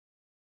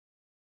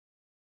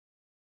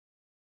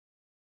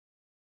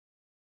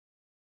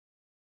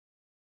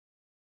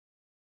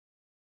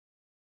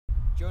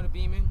Jonah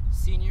Beamon,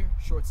 senior,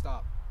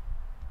 shortstop.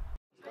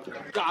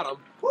 Got him.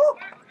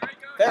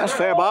 That's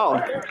fair ball.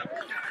 You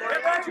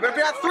better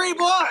be at 3,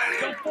 boy.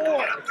 Go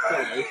 4.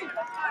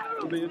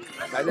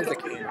 That is a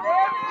kid.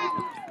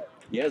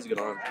 He has a good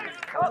arm.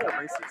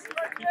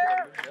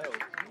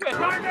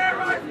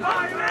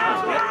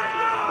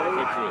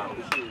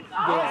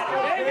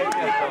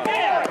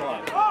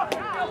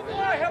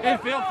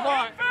 Infield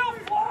fly.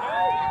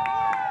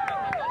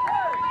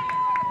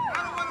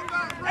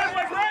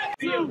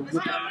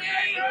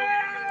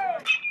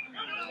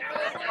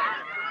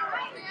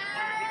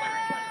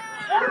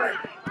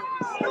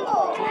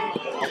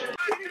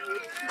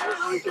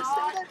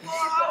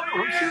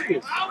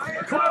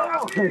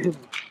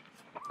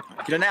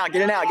 Get it out,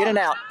 get it out, get it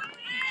out.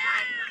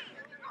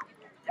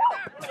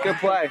 Good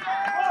play.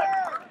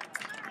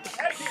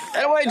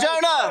 That way,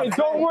 Jonah!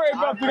 Don't worry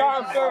about the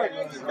arm third.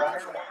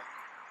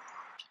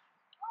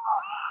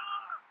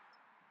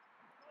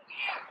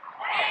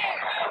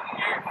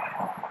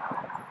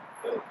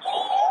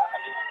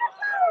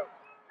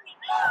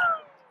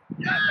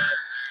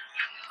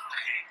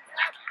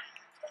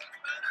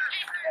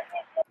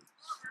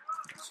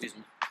 Excuse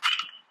me.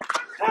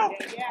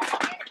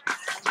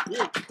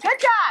 Good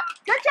job!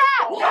 Good job!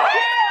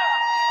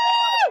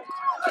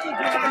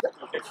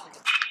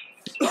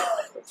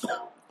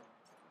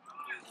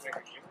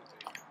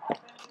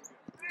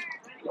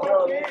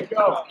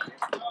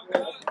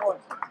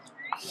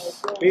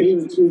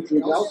 Beamon to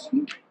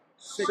Dragowski,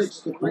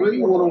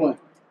 6-3, 1 away.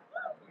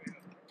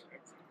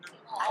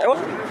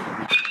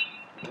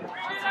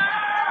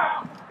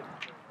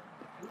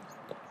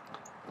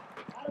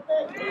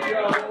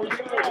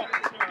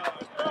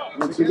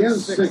 Once again,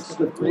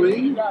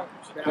 6-3,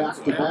 back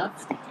to back.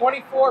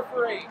 24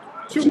 for 8.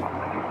 2.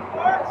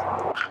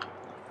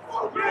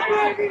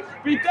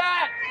 Beat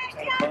that!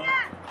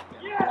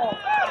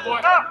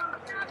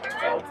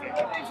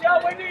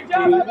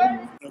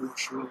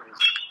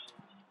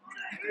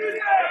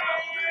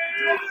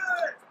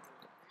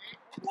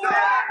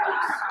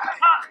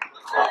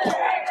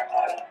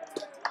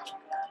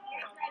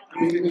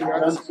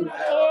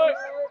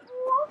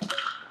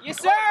 Yes,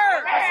 sir!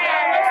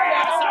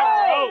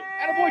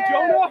 Attaboy,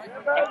 Jonah!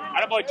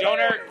 Attaboy,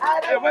 Jonah!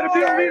 Hey, way to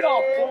be a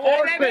leadoff!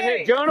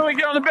 Hit Jonah, we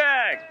get on the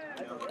bag!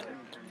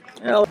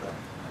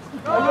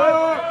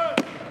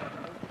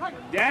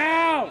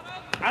 Down!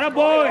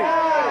 Attaboy!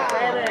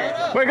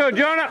 Way to go,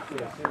 Jonah!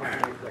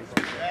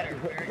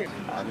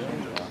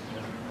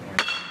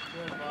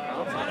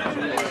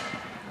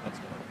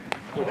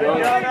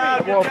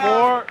 Ball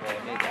 4.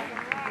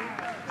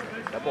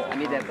 I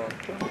need that ball.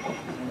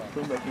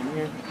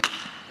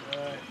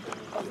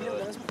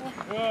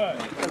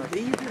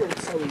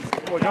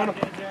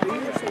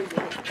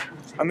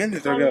 I'm in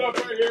this. Go.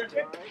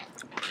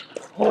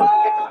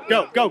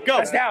 Go.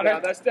 That's down.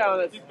 That's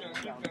down.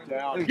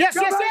 Yes,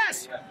 yes,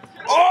 yes!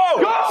 Oh!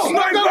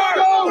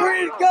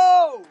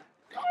 Go!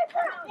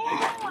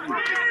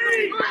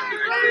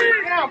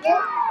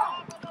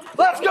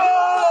 Let's go!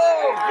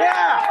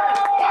 Yeah!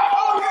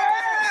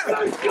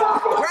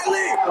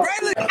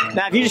 Bradley!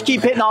 Now, if you just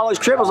keep hitting all those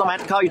triples, I'm going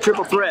to have to call you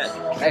triple threat.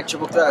 Hey,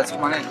 triple threat, that's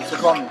my name. So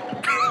call me.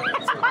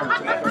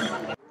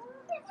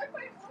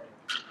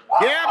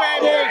 Yeah,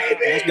 baby!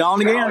 It's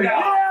gone again.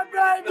 Yeah,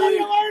 baby! See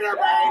you later,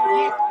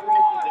 baby!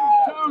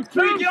 2,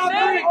 3, get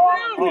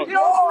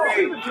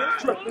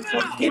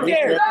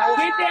there!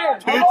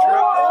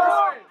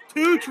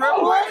 2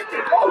 triple!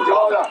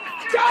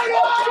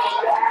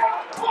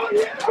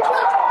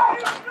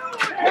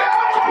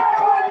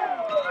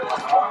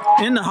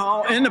 In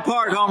the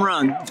park, home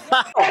run.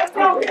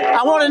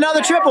 I wanted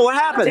another triple. What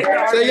happened?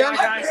 Say again?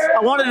 I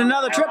wanted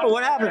another triple.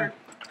 What happened?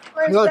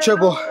 Another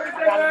triple.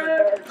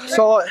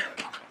 Saw it.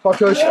 Saw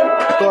coach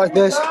go like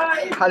this.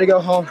 Had to go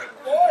home.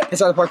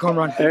 Inside the park home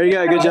run. There you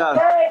go. Good job.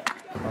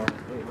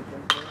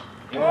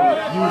 You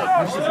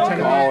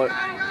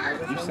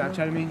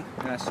Snapchatted me,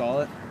 and I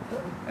saw it,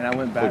 and I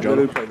went back.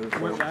 Good pitch.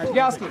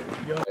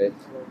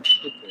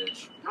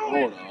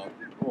 Hold on.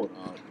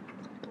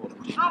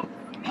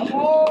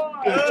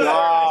 Good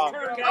job.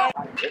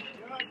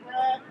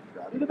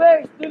 Do the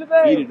base. Eat it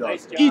up.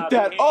 Eat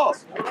that up.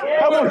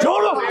 Come on,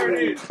 Jonah.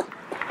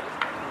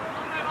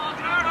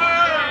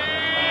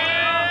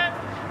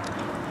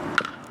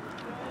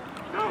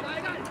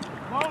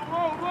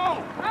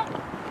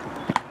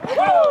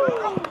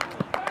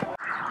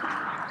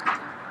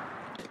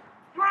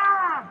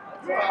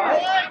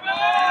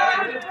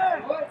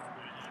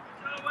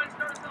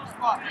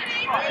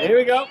 Here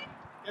we go.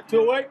 Get 2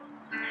 away.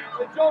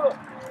 Jonah,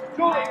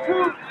 2.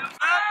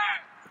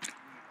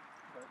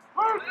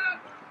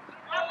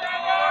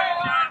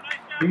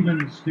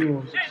 Beamon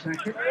steals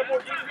second.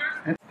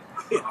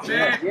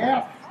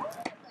 Yeah.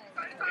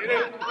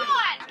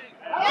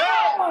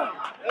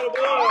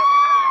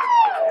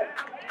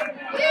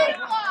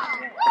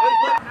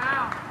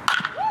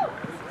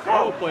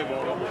 Oh, play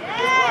ball.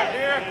 Right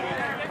here.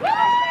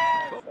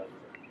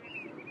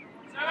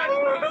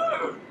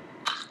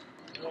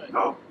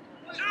 Go.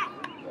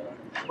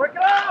 Break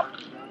it up.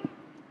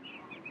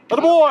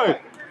 Attaboy.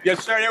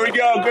 Yes, sir. There we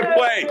go. Good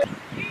play.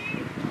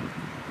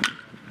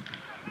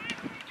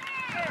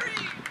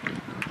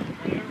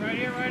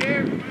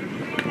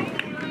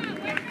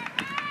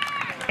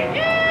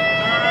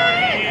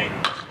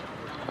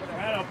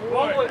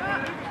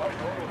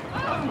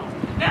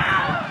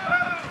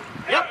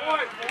 Yep.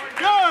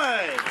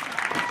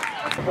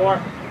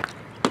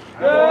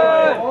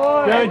 Good.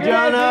 Good,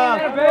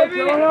 Jonah. Baby.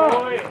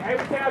 Hey,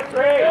 we got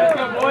great. Let's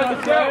go, boys.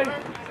 Let's go.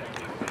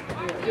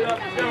 Get up,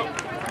 let's go.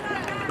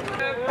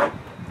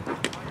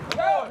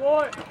 Go,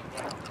 boy.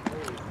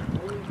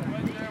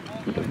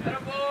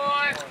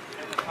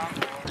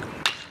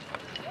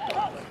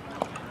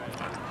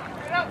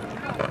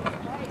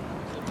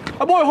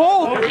 Oh, boy,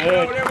 hold.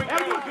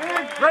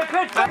 Great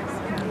pitch.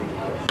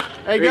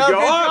 There you go. Good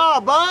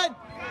job, bud.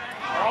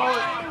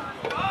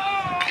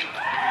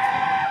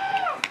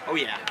 Oh,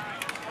 yeah.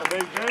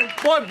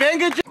 Boy, Ben,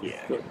 good job.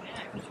 Yeah.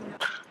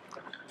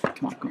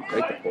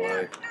 Break the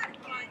boy.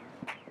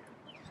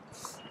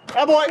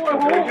 That boy.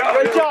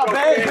 Good job,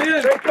 Ben.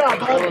 Great job,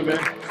 bud.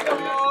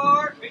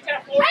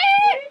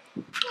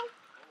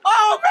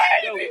 Oh,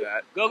 baby!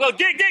 Go, go,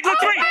 dig, go,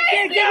 three!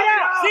 Dig it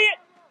out! See it?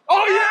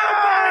 Oh,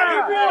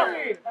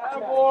 yeah!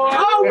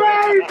 Oh,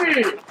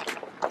 baby!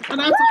 And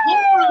that's a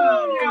home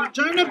run for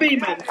Jonah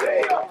Beamon.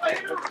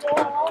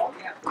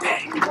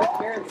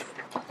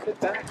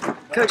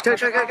 Coach.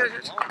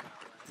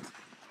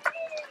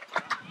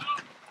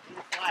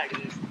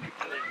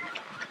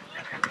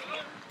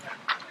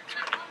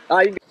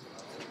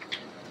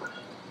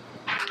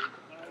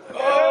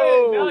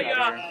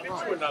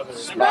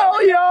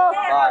 Smell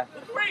ya!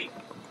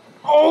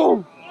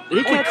 Oh!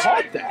 He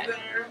caught that.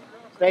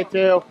 Stay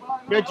two.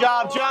 Good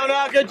job,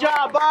 Jonah. Good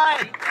job,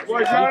 bud.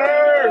 Boy,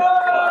 Jonah!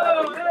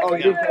 Oh,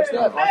 he didn't catch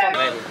that?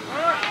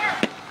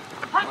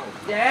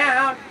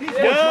 Down.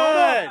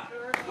 Good.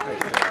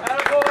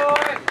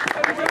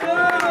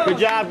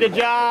 Good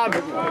job.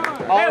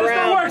 All Hey, let's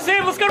around. go work,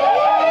 Sam. Let's go. Go,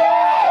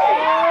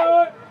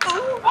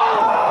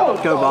 ball.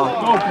 Go, ball.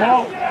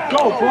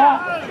 Go, ball.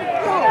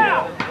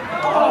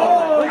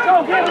 Let's go,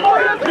 get him.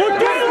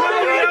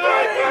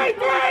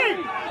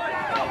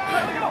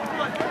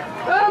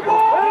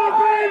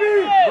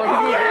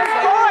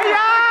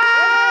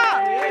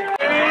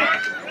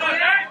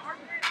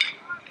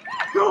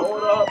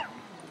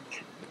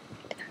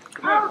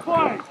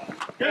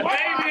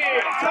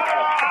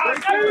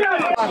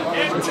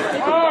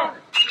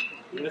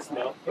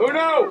 Who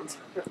knows?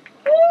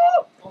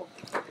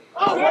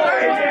 Oh,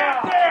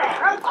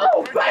 yeah!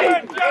 Oh,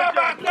 baby!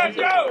 Let's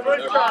go!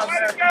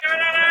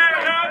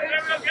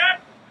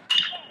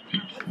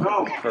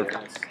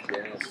 Perfect.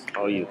 Yes.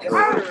 Oh, you.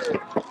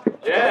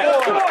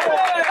 Yeah! Come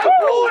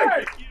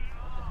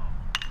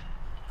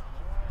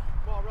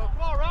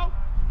on, Ro.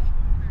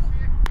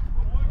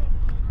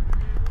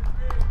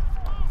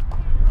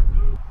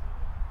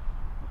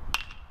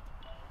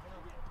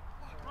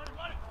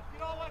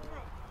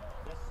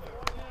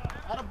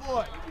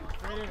 Attaboy.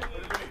 Straight in it.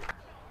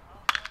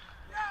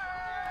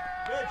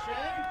 Good,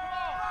 Shane.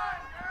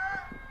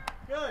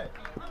 Good.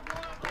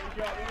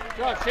 Good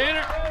job,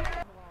 Shanner.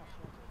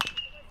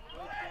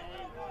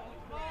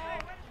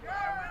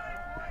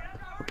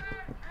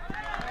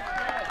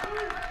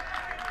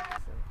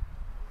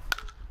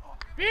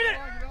 Feed it!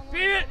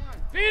 Feed it!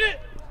 Feed it!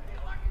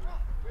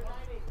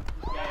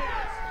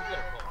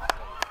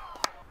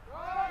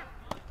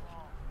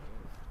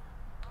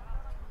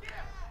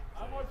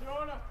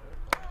 Jonah.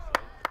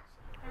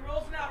 Hey,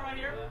 rolls it out right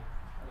here.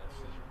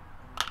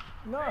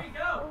 No,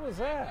 what was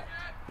that?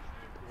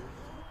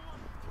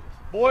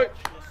 Boy.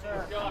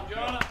 Good job,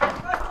 Jonah.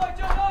 Nice play,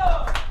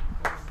 Jonah.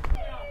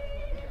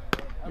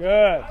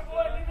 Good.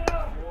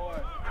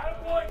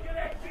 Attaboy, get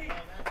that feet.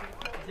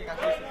 Good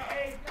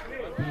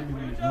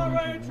job,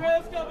 Ryan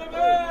Trails, go, baby.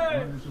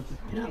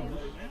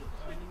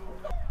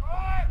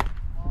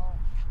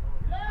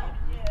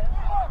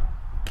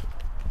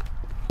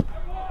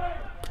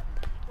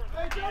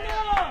 Hey,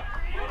 Jonah.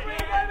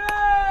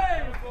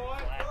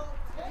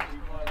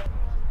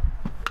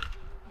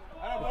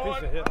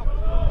 Piece of hit.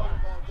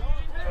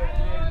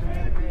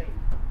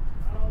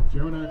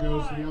 Jonah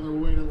goes the other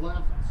way to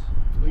left.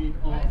 Lead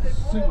off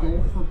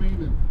single for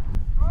Beamon.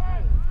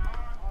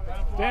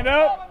 Stand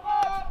up.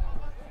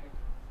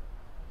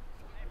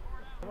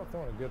 I'm not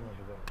throwing a good one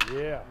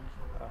today. Yeah.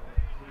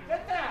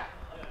 Hit that.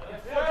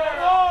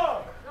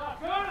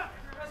 Jonah.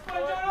 Let's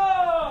play,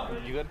 Jonah.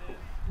 You good?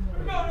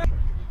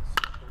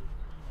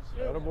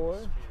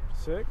 Attaboy.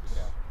 6.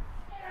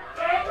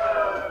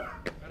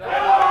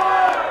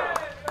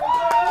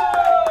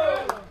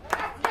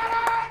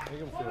 Make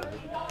him feel good.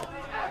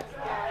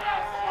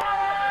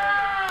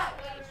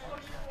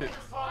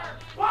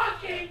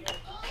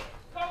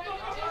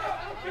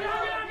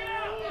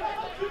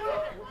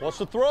 What's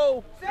the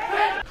throw?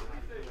 Yes,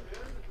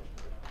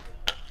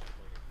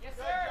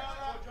 sir.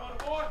 Jonah,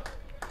 boy.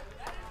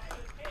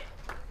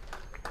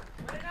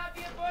 Might not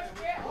be a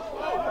bush,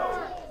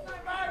 yeah.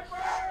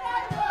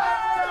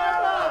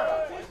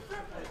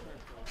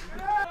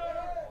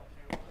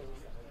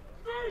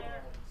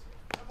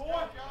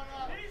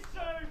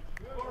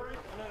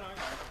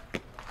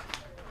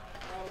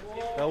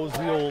 That was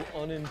the old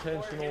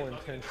unintentional,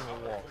 intentional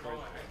walk, right?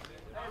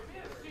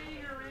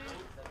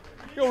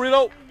 Go,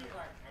 Rito!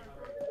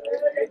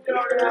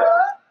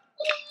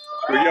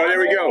 There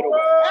we go.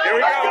 There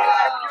we go.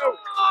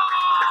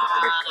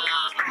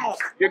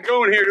 Get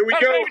going here. Here we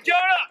go. Here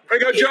we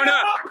go,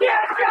 Jonah.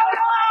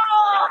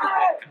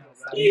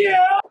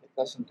 Yeah.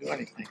 Doesn't do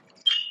anything.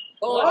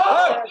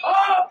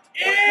 Up,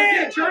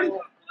 in.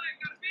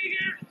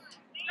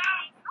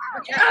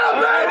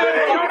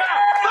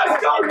 Let's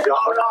go,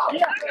 Jonah.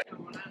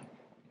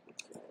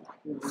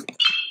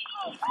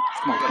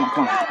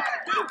 Come on.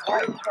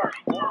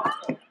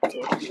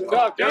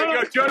 Go,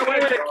 Jonah. Way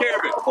to take care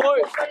of it.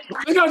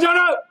 Let's go,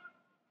 Jonah.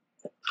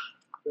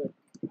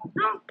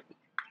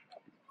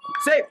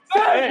 Safe.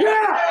 Yeah.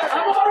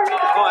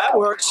 Oh, that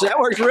works. That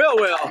works real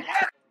well.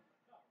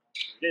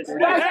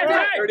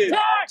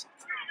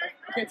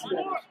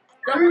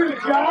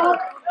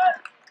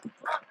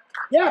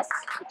 Yes.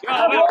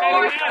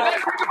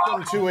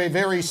 Welcome to a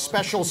very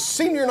special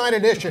senior night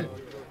edition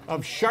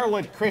of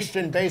Charlotte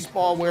Christian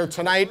Baseball, where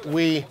tonight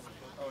we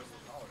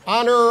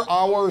honor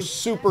our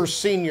super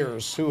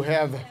seniors who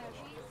have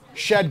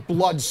shed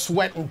blood,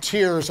 sweat, and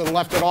tears and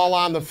left it all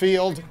on the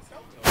field.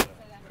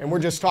 And we're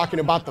just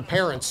talking about the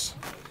parents.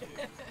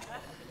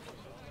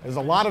 There's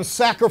a lot of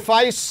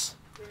sacrifice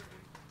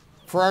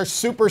for our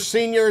super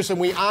seniors, and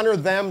we honor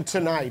them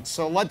tonight.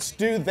 So let's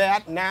do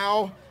that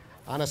now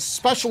on a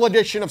special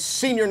edition of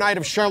Senior Night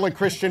of Charlotte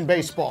Christian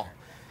Baseball.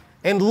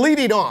 And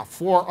leading off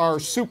for our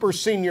super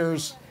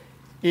seniors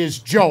is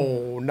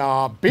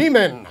Jonah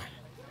Beamon.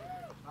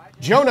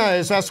 Jonah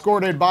is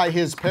escorted by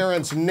his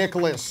parents,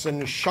 Nicholas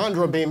and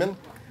Chandra Beamon.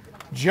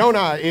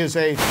 Jonah is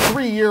a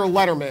 3-year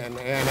letterman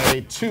and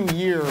a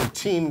 2-year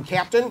team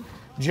captain.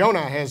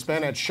 Jonah has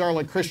been at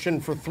Charlotte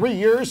Christian for 3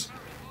 years,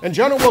 and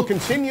Jonah will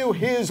continue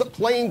his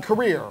playing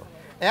career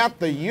at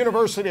the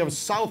University of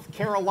South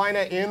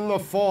Carolina in the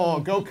fall.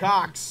 Go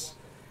Cox.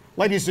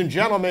 Ladies and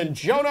gentlemen,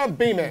 Jonah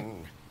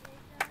Beamon.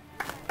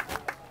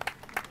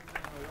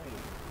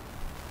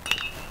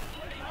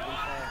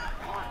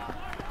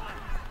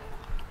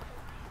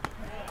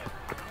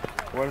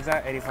 What is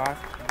that, 85?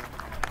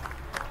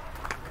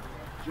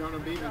 Jonah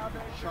Beamon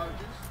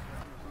charges.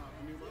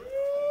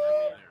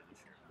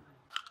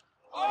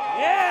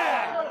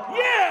 Yeah!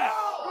 Yeah!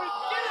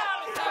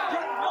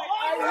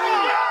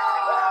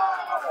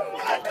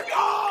 Let's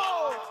go!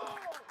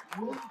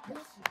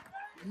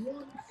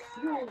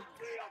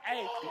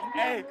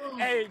 Hey,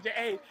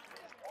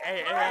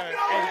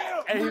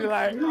 he's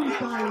like,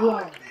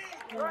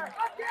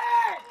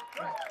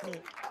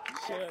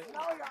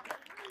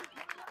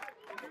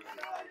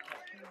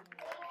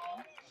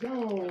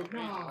 Jonah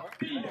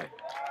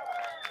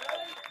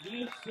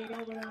lifts it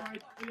over the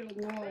right field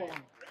wall.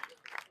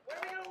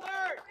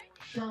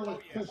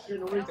 Charlotte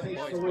Christian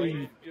retakes the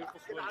lead.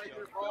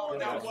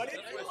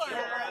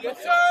 yes,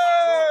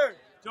 sir!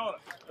 Jonah.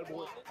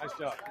 Nice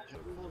job.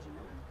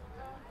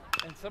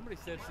 And somebody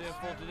said Sam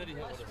Fulgenetti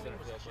hit with a center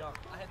field.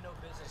 I had no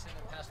business in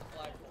the past